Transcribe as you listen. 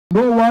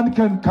No one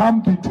can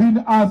come between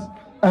us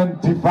and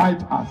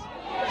divide us.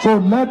 So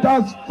let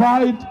us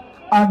fight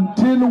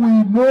until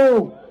we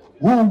know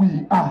who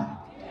we are.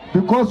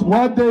 Because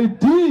what they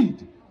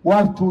did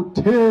was to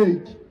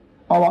take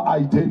our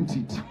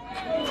identity.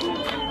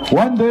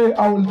 One day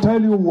I will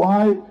tell you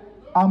why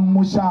I'm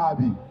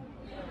Mushabi.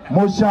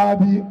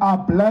 Mushabi are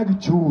black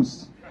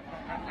Jews.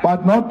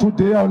 But not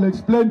today. I will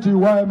explain to you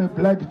why I'm a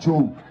black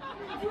Jew.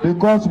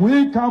 Because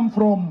we come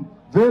from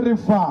very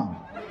far.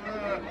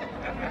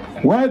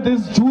 Where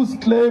these Jews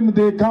claim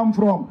they come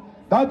from,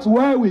 that's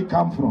where we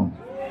come from.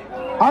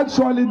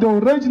 Actually, the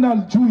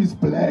original Jew is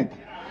black.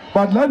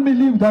 But let me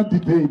leave that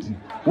debate.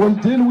 We'll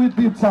deal with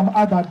it some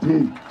other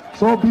day.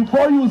 So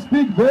before you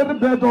speak very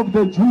bad of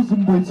the Jews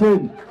in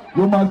Britain,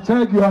 you must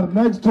check you are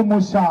next to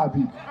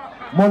Mushabi,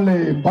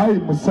 Malema by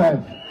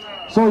himself.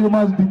 So you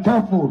must be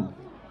careful.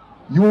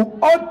 You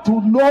ought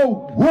to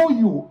know who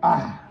you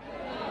are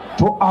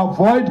to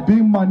avoid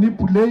being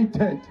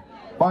manipulated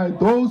by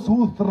those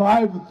who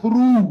thrive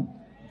through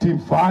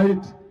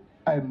divide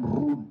and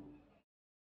rule.